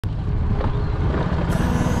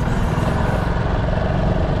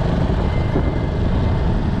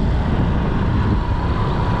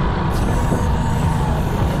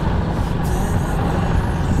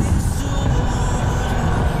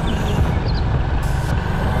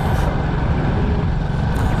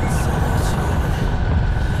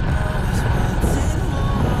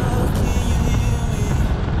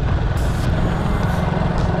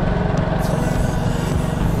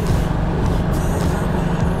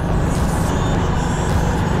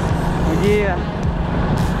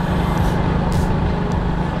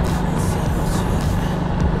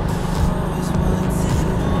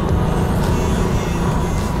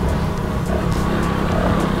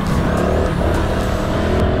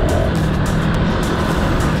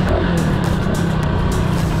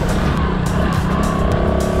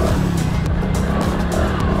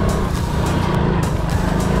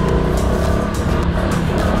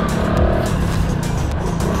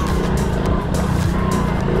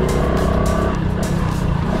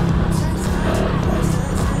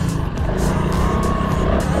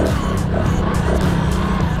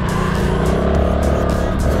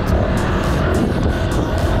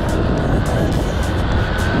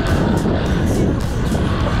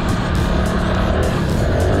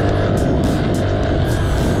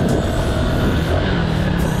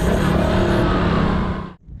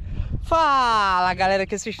Fala galera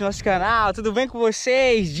que assiste nosso canal, tudo bem com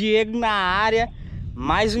vocês? Diego na área.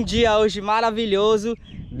 Mais um dia hoje maravilhoso,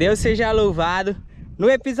 Deus seja louvado. No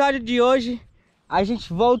episódio de hoje a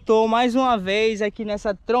gente voltou mais uma vez aqui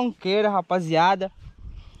nessa tronqueira, rapaziada,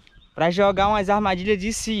 para jogar umas armadilhas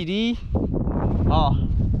de Siri. Ó,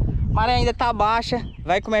 a maré ainda tá baixa,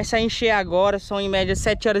 vai começar a encher agora, são em média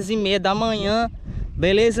 7h30 da manhã,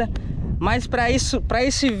 beleza? Mas para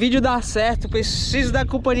esse vídeo dar certo, preciso da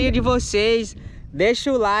companhia de vocês.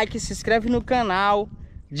 Deixa o like, se inscreve no canal,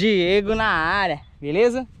 Diego na área,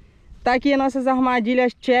 beleza? Tá aqui as nossas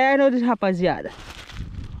armadilhas Chernobyl, rapaziada.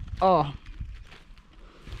 Ó,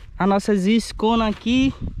 as nossas isconas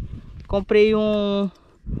aqui. Comprei um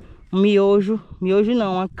miojo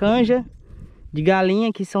não, uma canja de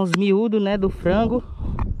galinha, que são os miúdos, né, do frango.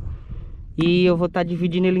 E eu vou estar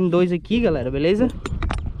dividindo ele em dois aqui, galera, beleza?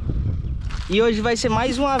 E hoje vai ser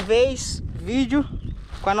mais uma vez vídeo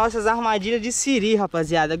com as nossas armadilhas de Siri,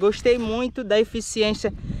 rapaziada. Gostei muito da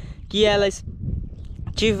eficiência que elas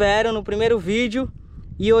tiveram no primeiro vídeo.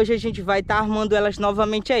 E hoje a gente vai estar armando elas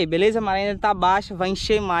novamente aí, beleza? A maré ainda tá baixa, vai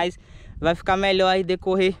encher mais, vai ficar melhor aí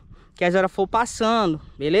decorrer que as horas for passando,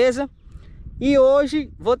 beleza? E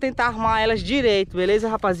hoje vou tentar armar elas direito, beleza,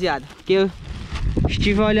 rapaziada? Porque eu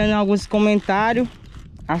estive olhando alguns comentários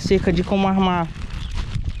acerca de como armar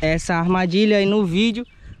essa armadilha aí no vídeo.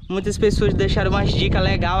 Muitas pessoas deixaram umas dicas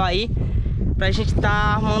legais aí pra gente tá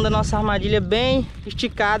armando a nossa armadilha bem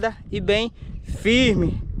esticada e bem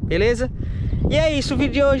firme, beleza? E é isso, o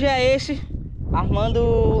vídeo de hoje é esse,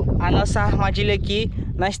 armando a nossa armadilha aqui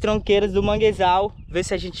nas tronqueiras do manguezal, ver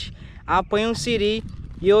se a gente apanha um siri.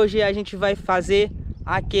 E hoje a gente vai fazer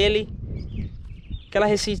aquela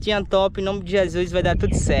receitinha top, em nome de Jesus, vai dar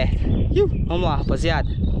tudo certo. Vamos lá, rapaziada.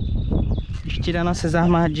 Deixa eu tirar nossas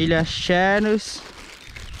armadilhas Chernobyl.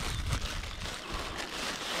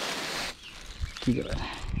 Aqui, galera.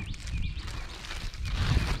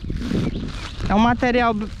 É um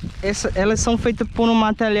material, elas são feitas por um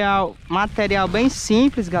material bem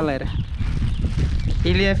simples, galera.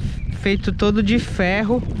 Ele é feito todo de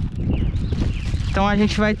ferro. Então a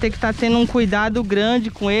gente vai ter que estar tendo um cuidado grande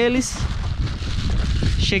com eles.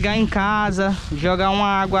 Chegar em casa, jogar uma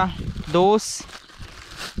água doce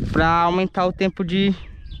para aumentar o tempo de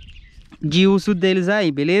uso deles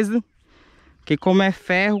aí, beleza? Porque como é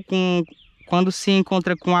ferro, quando se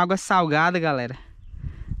encontra com água salgada, galera,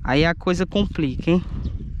 aí a coisa complica, hein?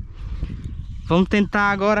 Vamos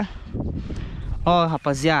tentar agora. Ó,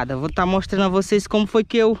 rapaziada, vou estar mostrando a vocês como foi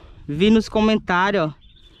que eu vi nos comentários, ó,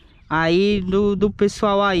 aí do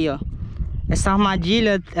pessoal aí, ó. Essa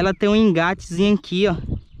armadilha, ela tem um engatezinho aqui, ó.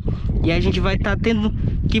 E a gente vai estar tendo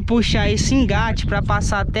que puxar esse engate para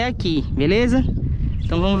passar até aqui, beleza?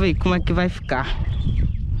 Então vamos ver como é que vai ficar.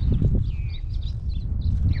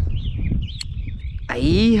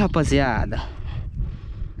 Aí, rapaziada,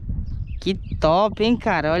 que top, hein,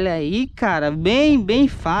 cara? Olha aí, cara, bem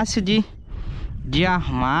fácil de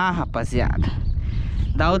armar, rapaziada.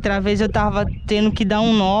 Da outra vez eu tava tendo que dar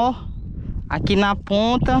um nó aqui na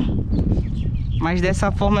ponta, mas dessa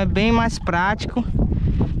forma é bem mais prático,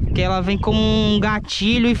 porque ela vem como um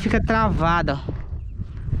gatilho e fica travada.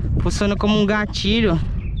 Funciona como um gatilho.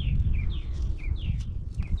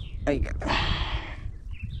 Aí,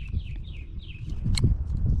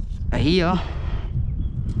 aí, ó.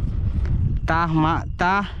 Tá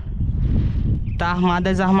armada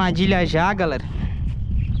as armadilhas já, galera.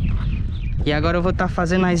 E agora eu vou estar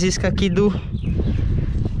fazendo as iscas aqui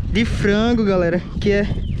de frango, galera, que é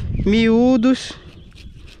miúdos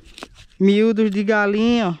de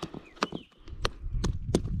galinha, ó.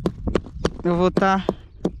 Eu vou estar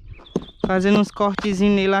fazendo uns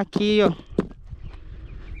cortezinhos nele aqui, ó,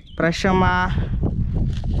 pra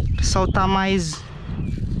soltar mais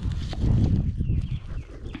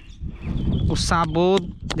o sabor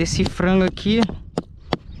desse frango aqui.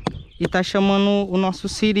 E tá chamando o nosso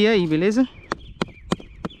siri aí, beleza?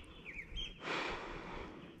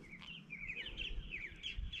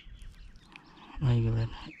 Aí, galera.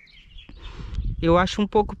 Eu acho um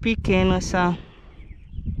pouco pequeno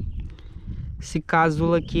esse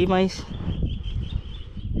casulo aqui, mas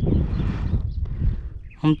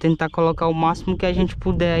vamos tentar colocar o máximo que a gente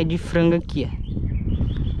puder aí de frango aqui, ó.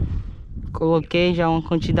 Coloquei já uma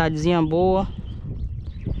quantidadezinha boa.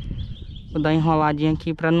 Vou dar uma enroladinha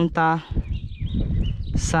aqui pra não tá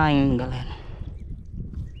saindo, galera.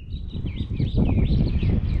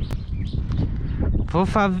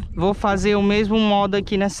 Vou fazer o mesmo modo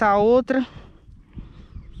aqui nessa outra.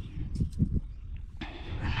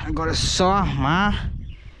 Agora é só armar,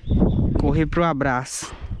 correr pro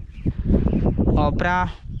abraço. Ó, pra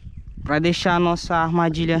deixar a nossa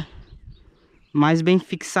armadilha mais bem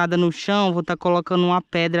fixada no chão. Vou estar colocando uma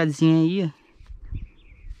pedrazinha aí, ó.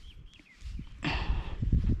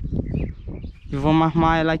 E vamos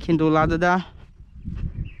armar ela aqui do lado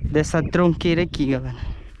dessa tronqueira aqui,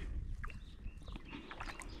 galera.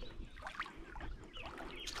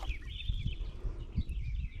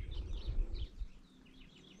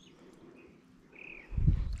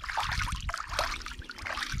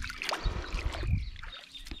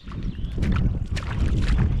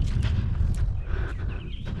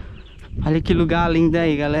 Olha que lugar lindo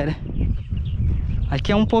aí, galera.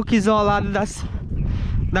 Aqui é um pouco isolado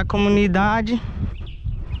da comunidade.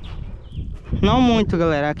 Não muito,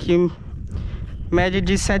 galera. Aqui, média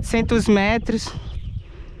de 700 metros.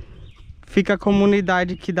 Fica a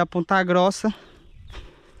comunidade aqui da Ponta Grossa.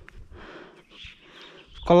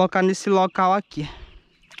 Vou colocar nesse local aqui.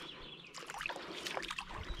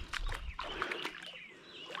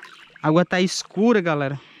 A água tá escura,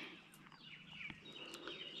 galera.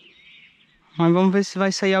 Mas vamos ver se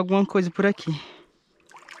vai sair alguma coisa por aqui.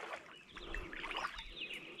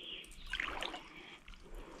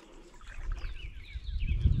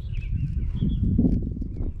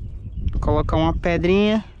 Vou colocar uma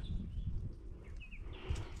pedrinha.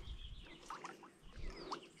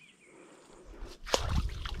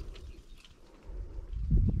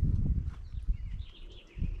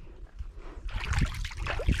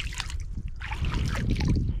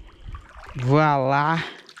 Voilá.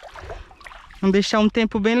 Vamos deixar um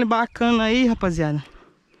tempo bem bacana aí, rapaziada.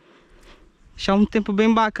 Deixar um tempo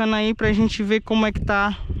bem bacana aí pra gente ver como é que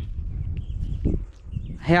tá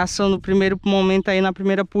a reação no primeiro momento aí, na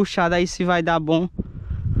primeira puxada aí, se vai dar bom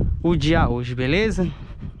o dia hoje, beleza?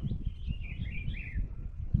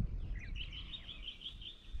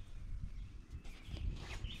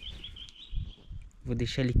 Vou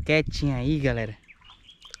deixar ele quietinho aí, galera.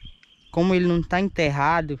 Como ele não tá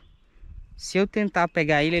enterrado, se eu tentar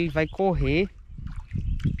pegar ele, ele vai correr.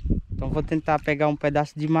 Então vou tentar pegar um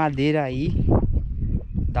pedaço de madeira aí,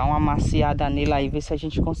 dar uma amaciada nele aí, ver se a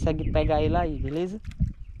gente consegue pegar ele aí, beleza?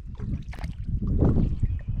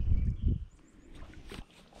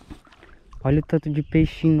 Olha o tanto de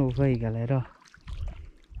peixinho novo aí, galera, ó.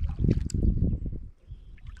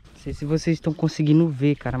 Não sei se vocês estão conseguindo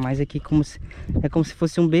ver, cara, mas aqui é como se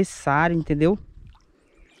fosse um berçário, entendeu?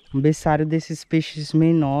 Um berçário desses peixes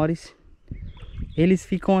menores. Eles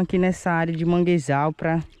ficam aqui nessa área de manguezal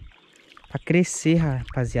pra crescer,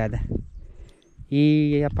 rapaziada.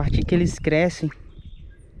 E a partir que eles crescem,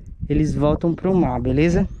 eles voltam pro mar,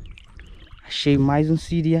 beleza? Achei mais um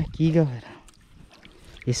siri aqui, galera.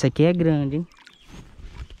 Esse aqui é grande, hein?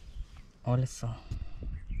 Olha só.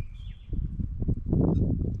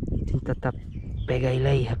 Vou tentar pegar ele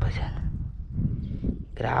aí, rapaziada.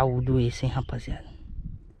 Graúdo esse, hein, rapaziada.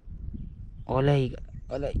 Olha aí,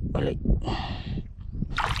 olha aí, olha aí.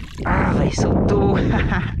 Ah, velho, soltou.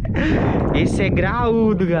 Esse é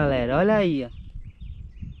graúdo, galera. Olha aí, ó.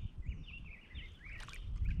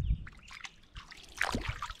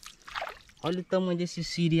 Olha o tamanho desse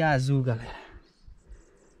siri azul, galera.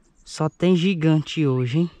 Só tem gigante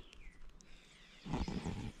hoje, hein?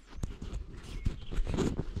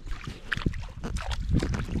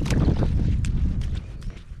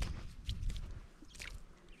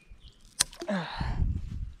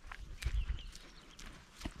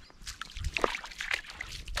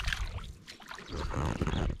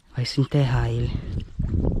 Vai se enterrar ele.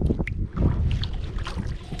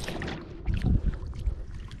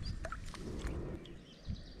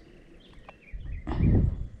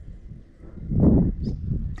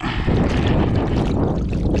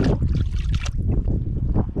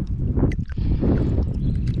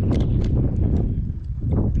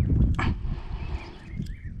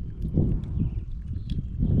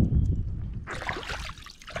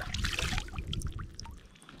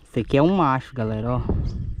 Esse aqui é um macho, galera, ó.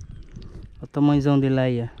 Olha o tamanhozão dele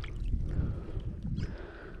aí, ó.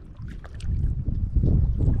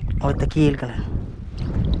 Olha, tá aqui ele, galera.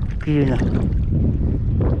 Aqui ele, ó.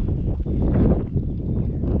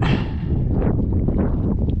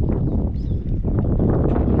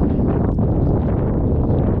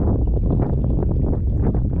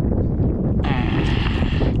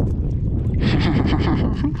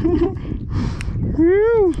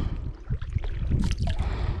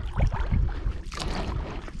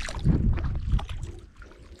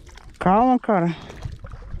 Calma, cara.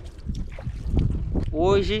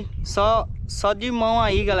 Hoje, só de mão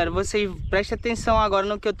aí, galera. Vocês prestem atenção agora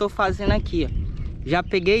no que eu tô fazendo aqui, ó. Já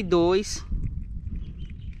peguei dois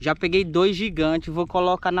gigantes. Vou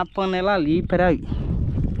colocar na panela ali, peraí.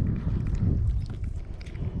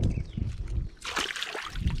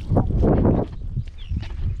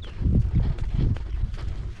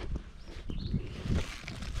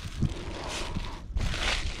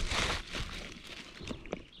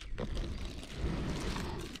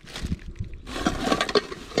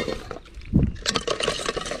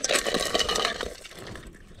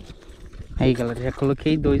 Aí, galera, já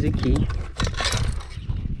coloquei 2 aqui.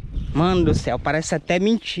 Mano do céu, parece até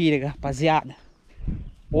mentira, rapaziada.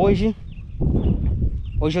 Hoje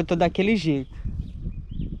eu tô daquele jeito.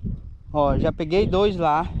 Ó, já peguei 2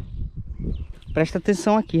 lá. Presta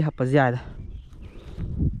atenção aqui, rapaziada.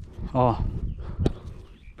 Ó,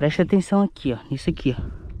 presta atenção aqui, ó. Isso aqui, ó.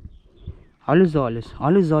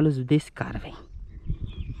 Olha os olhos desse cara, velho.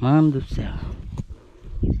 Mano do céu.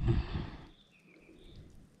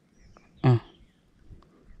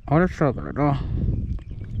 Olha só, galera, ó.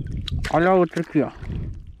 Olha a outra aqui, ó.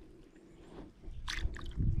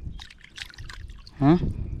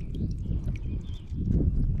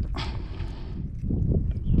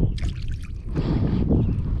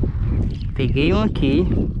 Peguei um aqui.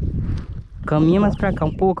 Caminha mais pra cá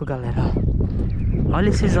um pouco, galera. Olha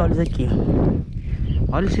esses olhos aqui,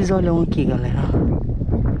 ó. Olha esses olhão aqui, galera.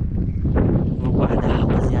 Vou guardar,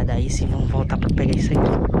 rapaziada. Aí sim, vamos voltar pra pegar isso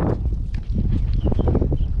aqui.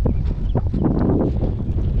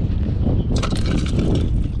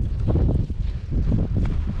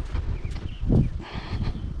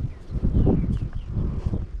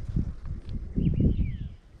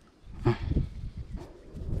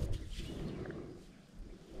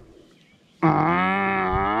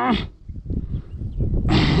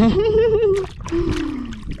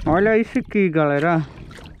 Olha isso aqui, galera.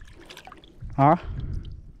 Ó.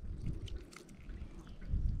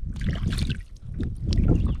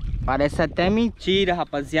 Parece até mentira,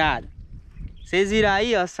 rapaziada. Vocês viram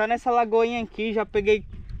aí, ó. Só nessa lagoinha aqui já peguei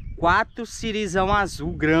 4 sirizão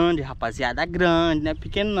azul grande, rapaziada. Grande, não é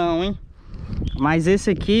pequeno não, hein. Mas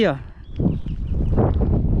esse aqui, ó.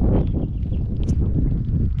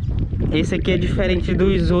 Esse aqui é diferente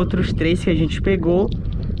dos outros 3 que a gente pegou.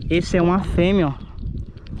 Esse é uma fêmea, ó.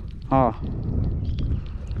 Ó.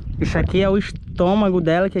 Isso aqui é o estômago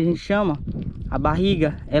dela, que a gente chama. A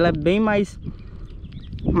barriga. Ela é bem mais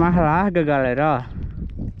larga, galera, ó.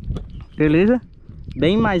 Beleza?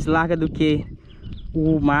 Bem mais larga do que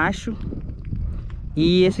o macho.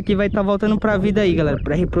 E esse aqui vai estar voltando pra vida aí, galera.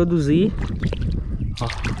 Pra reproduzir. Ó.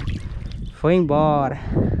 Foi embora.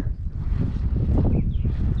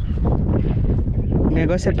 O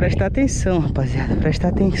negócio é prestar atenção, rapaziada. Prestar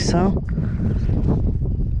atenção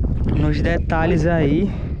nos detalhes aí.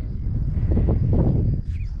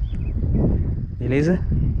 Beleza?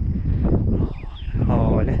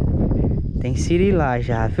 Olha, tem Siri lá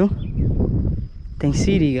já, viu? Tem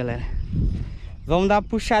Siri, galera. Vamos dar uma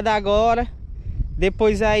puxada agora.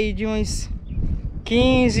 Depois aí de uns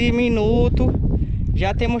 15 minutos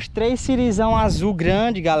já temos 3 sirizão azul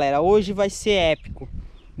grande, galera. Hoje vai ser épico.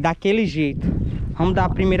 Daquele jeito. Vamos dar a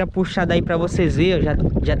primeira puxada aí pra vocês verem.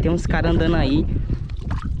 Já tem uns caras andando aí.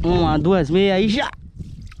 1, 2, meia aí já.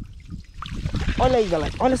 Olha aí,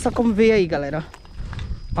 galera. Olha só como veio aí, galera.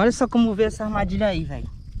 Olha só como veio essa armadilha aí, velho.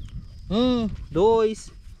 1,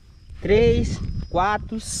 2, 3,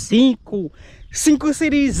 4, 5. 5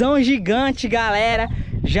 sirizão gigante, galera.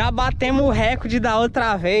 Já batemos o recorde da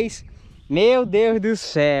outra vez. Meu Deus do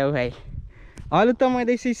céu, velho. Olha o tamanho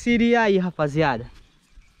desse siri aí, rapaziada.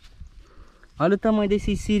 Olha o tamanho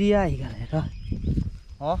desse siri aí, galera.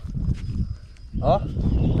 Ó. Ó.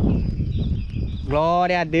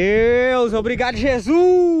 Glória a Deus. Obrigado,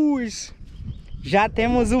 Jesus. Já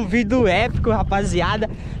temos um vídeo épico, rapaziada.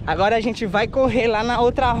 Agora a gente vai correr lá na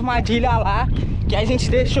outra armadilha lá, que a gente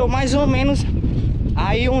deixou mais ou menos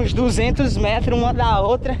aí uns 200 metros uma da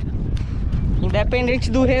outra.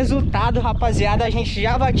 Independente do resultado, rapaziada, a gente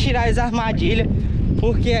já vai tirar as armadilhas,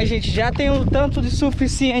 porque a gente já tem um tanto de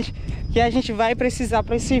suficiente que a gente vai precisar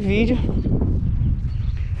para esse vídeo.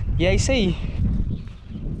 E é isso aí.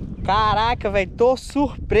 Caraca, velho, tô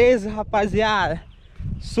surpreso, rapaziada.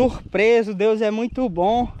 Surpreso, Deus é muito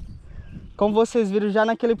bom. Como vocês viram já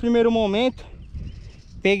naquele primeiro momento,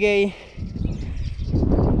 peguei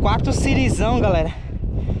 4 sirizão, galera.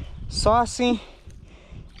 Só assim,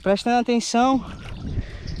 prestando atenção.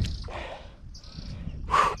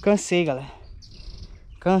 Cansei, galera.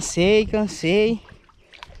 Cansei.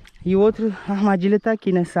 E o outro armadilha tá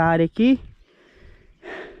aqui nessa área aqui.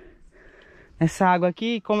 Essa água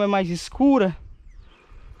aqui, como é mais escura,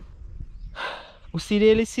 o siri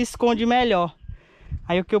ele se esconde melhor.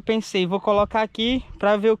 Aí o que eu pensei, vou colocar aqui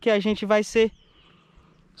pra ver o que a gente vai ser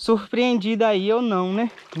surpreendido aí ou não,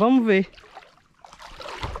 né? Vamos ver.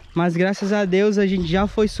 Mas graças a Deus a gente já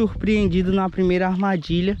foi surpreendido na primeira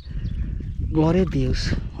armadilha. Glória a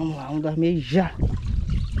Deus. Vamos lá, vamos dormir já.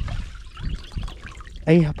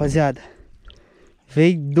 Aí, rapaziada.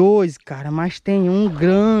 Veio 2, cara, mas tem um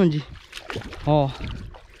grande. Ó.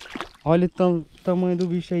 Olha o tamanho do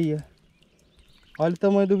bicho aí, ó. Olha o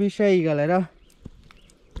tamanho do bicho aí, galera.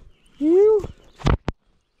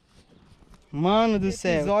 Mano do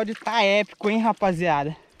céu. O episódio tá épico, hein,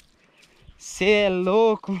 rapaziada? Cê é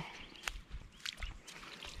louco.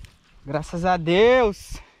 Graças a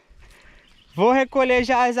Deus. Vou recolher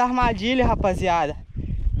já as armadilhas, rapaziada.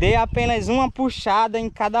 Dei apenas uma puxada em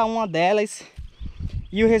cada uma delas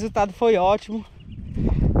e o resultado foi ótimo.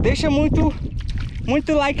 Deixa muito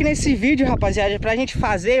like nesse vídeo, rapaziada, pra gente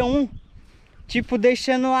fazer um, tipo,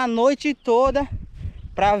 deixando a noite toda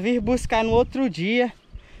pra vir buscar no outro dia.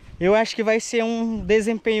 Eu acho que vai ser um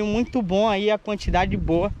desempenho muito bom aí, a quantidade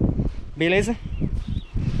boa, beleza?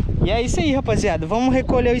 E é isso aí, rapaziada. Vamos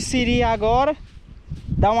recolher o Siri agora,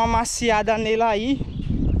 dar uma amaciada nele aí.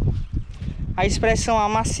 A expressão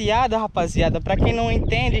amaciada, rapaziada, pra quem não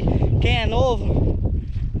entende, quem é novo,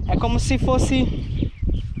 é como se fosse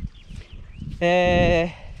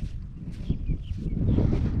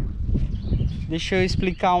deixa eu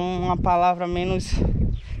explicar uma palavra menos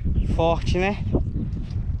forte, né?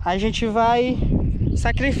 A gente vai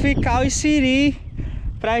sacrificar os siri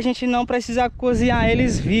pra gente não precisar cozinhar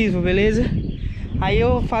eles vivos, beleza? Aí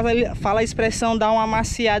eu falo a expressão, dar uma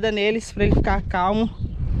amaciada neles pra ele ficar calmo.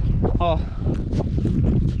 Ó,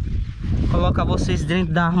 vou colocar vocês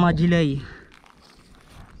dentro da armadilha aí.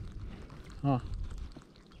 Ó.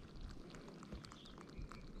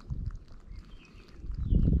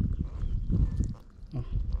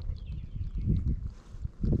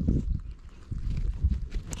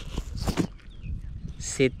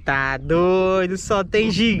 Você tá doido? Só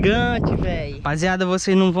tem gigante, velho. Rapaziada,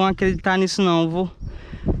 vocês não vão acreditar nisso não. Eu vou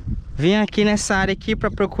vir aqui nessa área aqui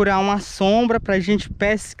pra procurar uma sombra pra gente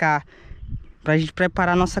pescar, pra gente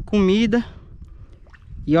preparar nossa comida.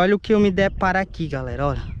 E olha o que eu me deparo aqui, galera,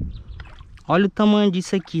 olha. Olha o tamanho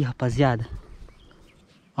disso aqui, rapaziada.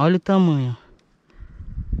 Olha o tamanho.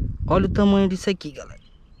 Olha o tamanho disso aqui, galera.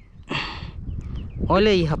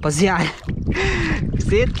 Olha aí, rapaziada.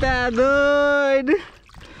 Você tá doido?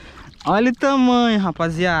 Olha o tamanho,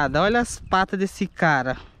 rapaziada. Olha as patas desse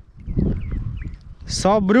cara.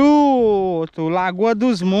 Só bruto. Lagoa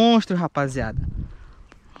dos Monstros, rapaziada.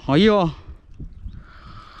 Olha aí, ó.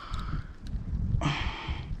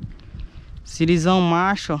 Sirizão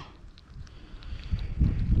macho, ó.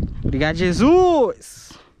 Obrigado,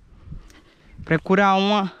 Jesus. Procurar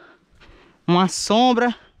uma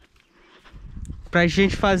sombra pra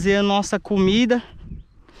gente fazer a nossa comida.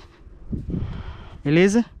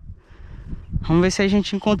 Beleza? Vamos ver se a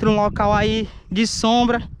gente encontra um local aí de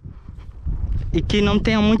sombra e que não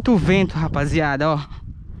tenha muito vento, rapaziada, ó.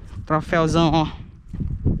 Troféuzão, ó.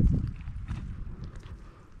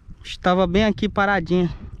 Estava bem aqui paradinho.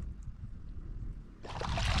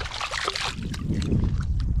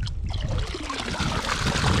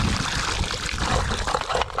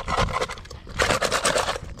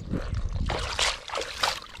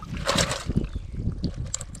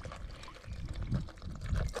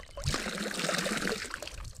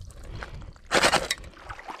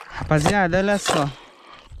 Rapaziada, olha só.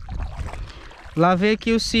 Lavei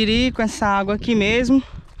aqui o siri com essa água aqui mesmo.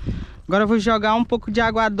 Agora eu vou jogar um pouco de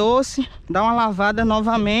água doce, dar uma lavada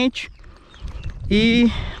novamente e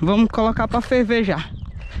vamos colocar para ferver já.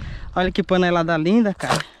 Olha que panelada linda,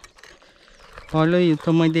 cara. Olha aí o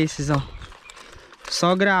tamanho desses, ó.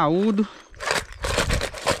 Só graúdo.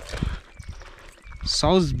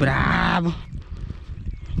 Só os brabos.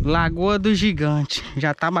 Lagoa do Gigante.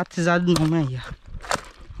 Já tá batizado o nome aí, ó.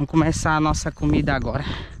 Vamos começar a nossa comida agora.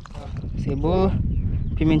 Cebola,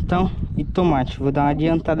 pimentão e tomate. Vou dar uma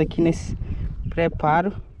adiantada aqui nesse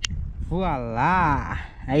preparo. Voilá!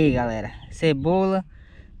 Aí, galera. Cebola,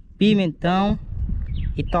 pimentão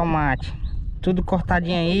e tomate. Tudo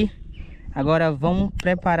cortadinho aí. Agora vamos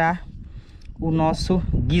preparar o nosso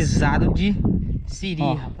guisado de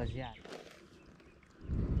siri, rapaziada.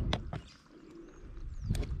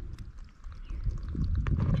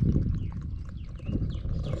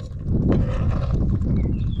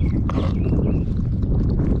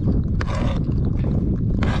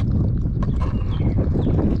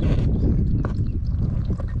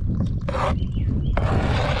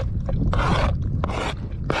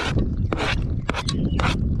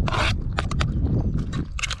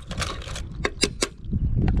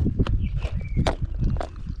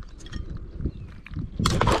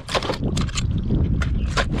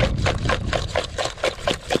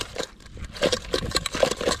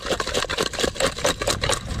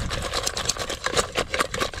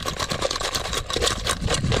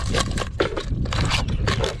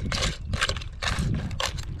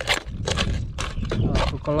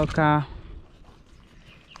 Colocar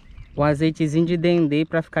o azeitezinho de dendê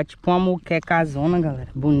pra ficar tipo uma moquecazona, galera,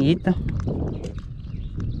 bonita.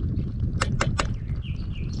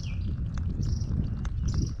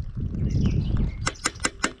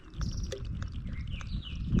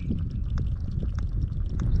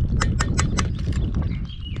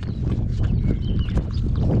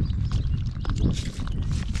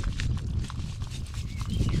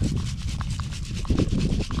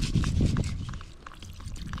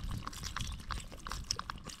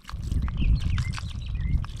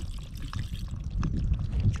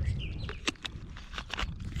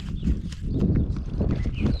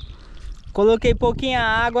 Coloquei pouquinha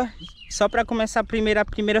água, só para começar a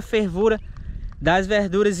primeira fervura das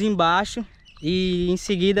verduras embaixo. E em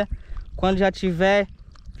seguida, quando já tiver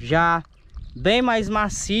bem mais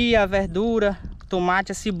macia a verdura,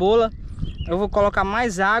 tomate, a cebola, eu vou colocar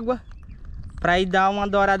mais água para ir dar uma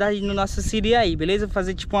dourada aí no nosso siri aí, beleza? Vou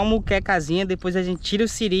fazer tipo uma muquecazinha, depois a gente tira o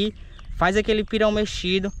siri, faz aquele pirão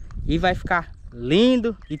mexido e vai ficar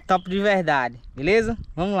lindo e top de verdade, beleza?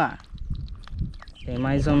 Vamos lá. Tem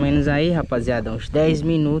mais ou menos aí, rapaziada, uns 10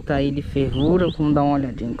 minutos aí de fervura. Vamos dar uma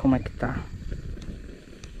olhadinha como é que tá.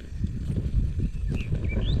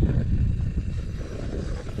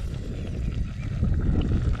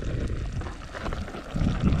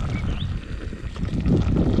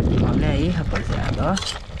 Olha aí, rapaziada, ó.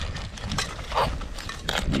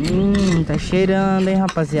 Tá cheirando, hein,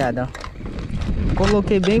 rapaziada.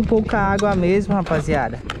 Coloquei bem pouca água mesmo,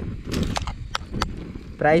 rapaziada,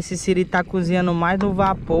 pra esse siri tá cozinhando mais no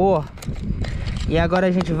vapor. E agora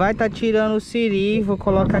a gente vai tá tirando o siri. Vou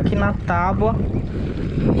colocar aqui na tábua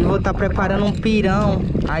e vou tá preparando um pirão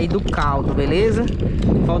aí do caldo, beleza?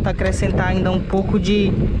 Falta acrescentar ainda um pouco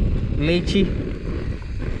de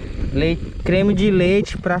creme de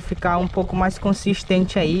leite para ficar um pouco mais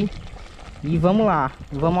consistente aí. E vamos lá,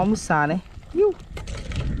 vamos almoçar, né?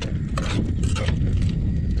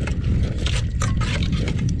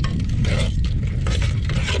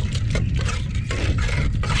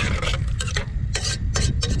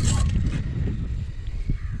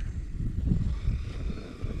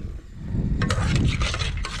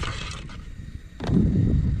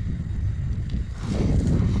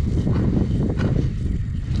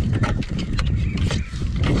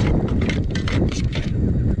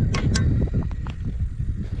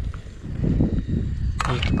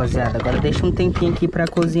 Rapaziada, agora deixa um tempinho aqui para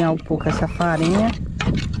cozinhar um pouco essa farinha.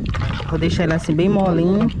 Vou deixar ela assim bem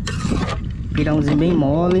molinho, pirãozinho bem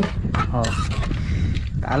mole, ó.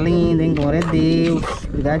 Tá lindo, hein? Glória a Deus,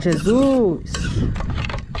 obrigado Jesus.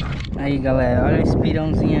 Aí, galera, olha esse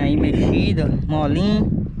pirãozinho aí mexido,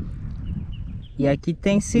 molinho. E aqui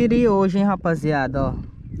tem siri hoje, hein, rapaziada, ó.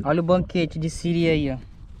 Olha o banquete de siri aí, ó.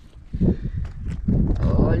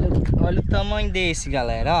 Olha o tamanho desse,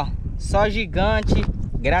 galera, ó. Só gigante.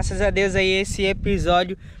 Graças a Deus aí esse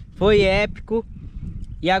episódio foi épico.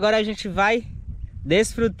 E agora a gente vai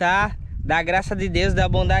desfrutar da graça de Deus, da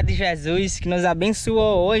bondade de Jesus, que nos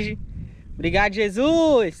abençoou hoje. Obrigado,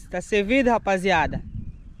 Jesus. Tá servido, rapaziada.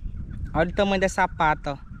 Olha o tamanho dessa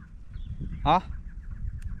pata, ó. Ó.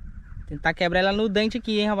 Tentar quebrar ela no dente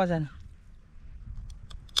aqui, hein, rapaziada.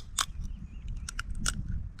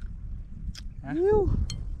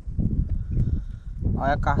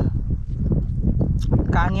 Olha a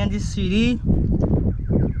carninha de siri.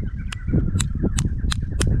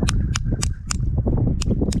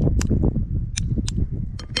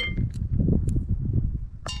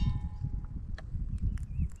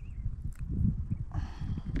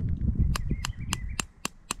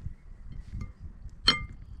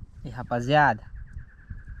 E rapaziada,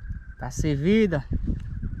 tá servida.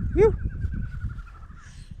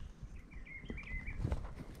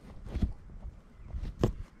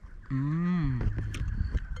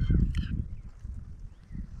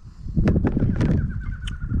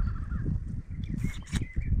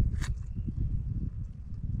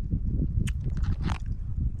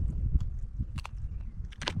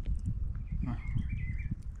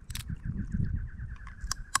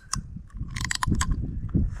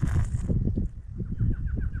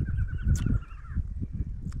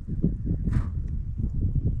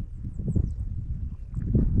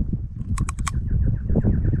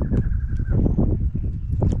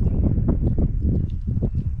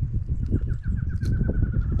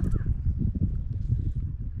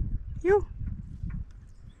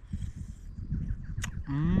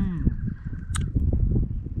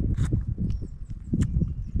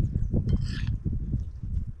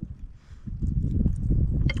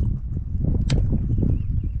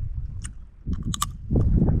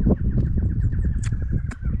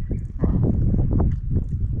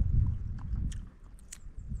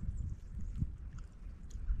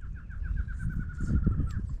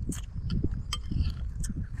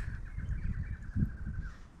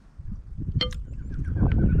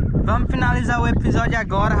 Vamos finalizar o episódio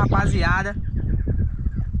agora, rapaziada.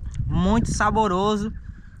 Muito saboroso.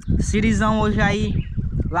 Sirizão hoje aí,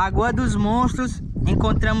 Lagoa dos Monstros.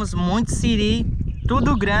 Encontramos muito siri,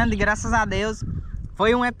 tudo grande, graças a Deus.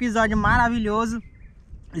 Foi um episódio maravilhoso.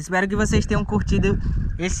 Espero que vocês tenham curtido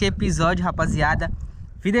esse episódio, rapaziada.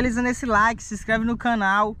 Fideliza nesse like, se inscreve no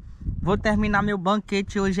canal. Vou terminar meu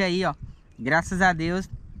banquete hoje aí, ó. Graças a Deus.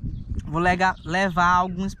 Vou levar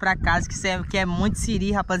alguns pra casa, que é muito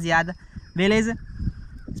siri, rapaziada. beleza?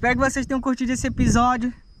 Espero que vocês tenham curtido esse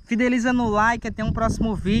episódio. Fideliza no like, até um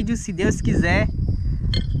próximo vídeo, se Deus quiser.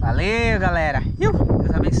 Valeu, galera!